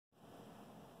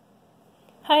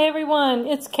Hi everyone,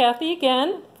 it's Kathy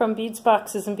again from Beads,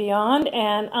 Boxes, and Beyond,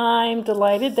 and I'm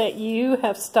delighted that you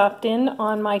have stopped in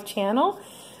on my channel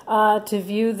to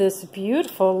view this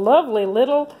beautiful, lovely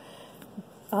little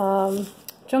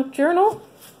junk journal.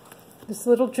 This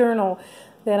little journal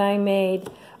that I made.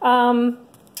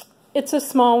 It's a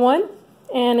small one,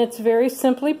 and it's very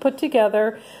simply put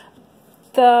together.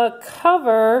 The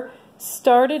cover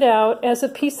started out as a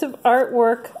piece of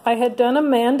artwork. I had done a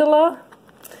mandala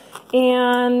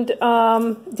and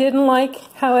didn't like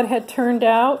how it had turned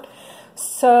out,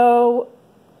 so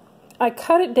I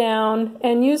cut it down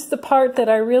and used the part that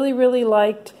I really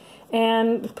liked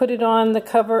and put it on the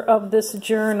cover of this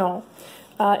journal.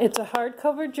 It's a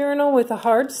hardcover journal with a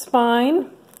hard spine.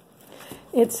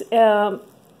 It's a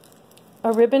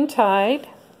ribbon tied,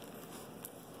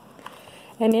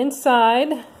 and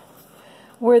inside,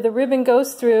 where the ribbon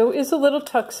goes through, is a little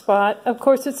tuck spot. Of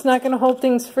course, it's not going to hold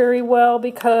things very well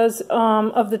because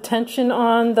of the tension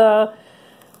on the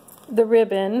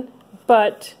ribbon,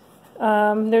 but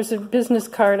there's a business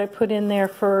card I put in there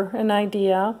for an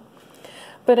idea.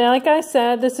 But like I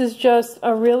said, this is just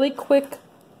a really quick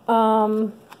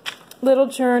little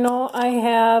journal. I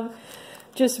have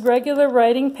just regular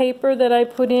writing paper that I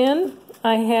put in.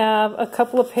 I have a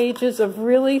couple of pages of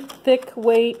really thick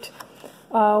weight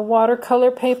watercolor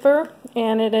paper,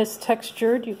 and it is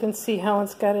textured. You can see how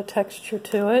it's got a texture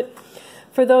to it.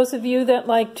 For those of you that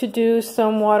like to do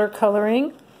some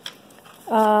watercoloring,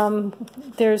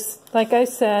 there's, like I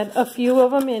said, a few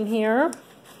of them in here.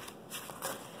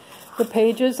 The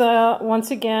pages, once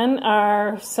again,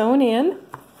 are sewn in,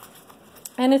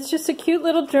 and it's just a cute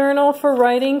little journal for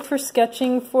writing, for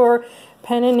sketching, for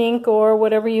pen and ink, or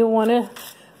whatever you want to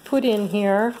put in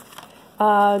here.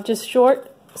 Just short,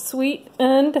 sweet,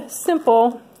 and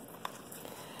simple.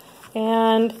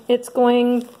 And it's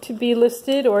going to be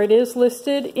listed, or it is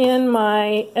listed, in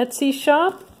my Etsy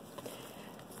shop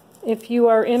if you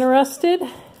are interested.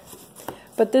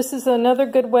 But this is another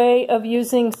good way of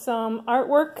using some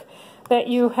artwork that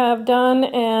you have done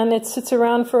and it sits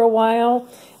around for a while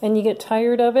and you get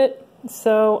tired of it.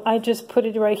 So I just put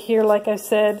it right here, like I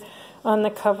said, on the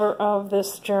cover of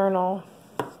this journal.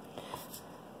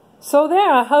 So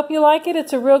there, I hope you like it.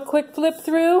 It's a real quick flip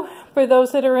through for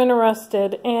those that are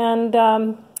interested. And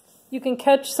you can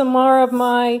catch some more of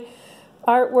my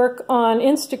artwork on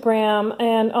Instagram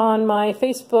and on my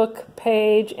Facebook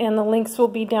page, and the links will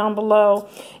be down below.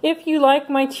 If you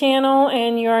like my channel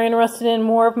and you are interested in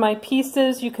more of my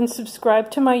pieces, you can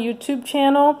subscribe to my YouTube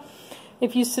channel.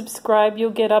 If you subscribe, you'll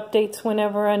get updates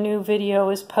whenever a new video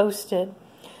is posted.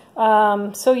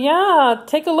 So yeah,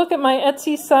 take a look at my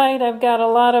Etsy site. I've got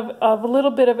a little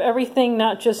bit of everything,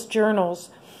 not just journals.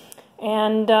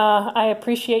 And I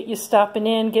appreciate you stopping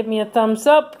in. Give me a thumbs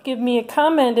up. Give me a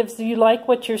comment if you like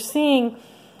what you're seeing,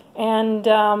 and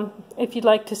if you'd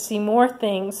like to see more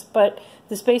things. But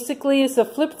this basically is a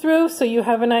flip through, so you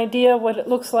have an idea of what it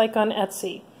looks like on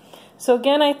Etsy. So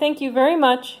again, I thank you very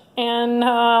much, and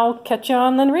I'll catch you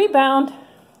on the rebound.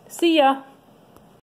 See ya.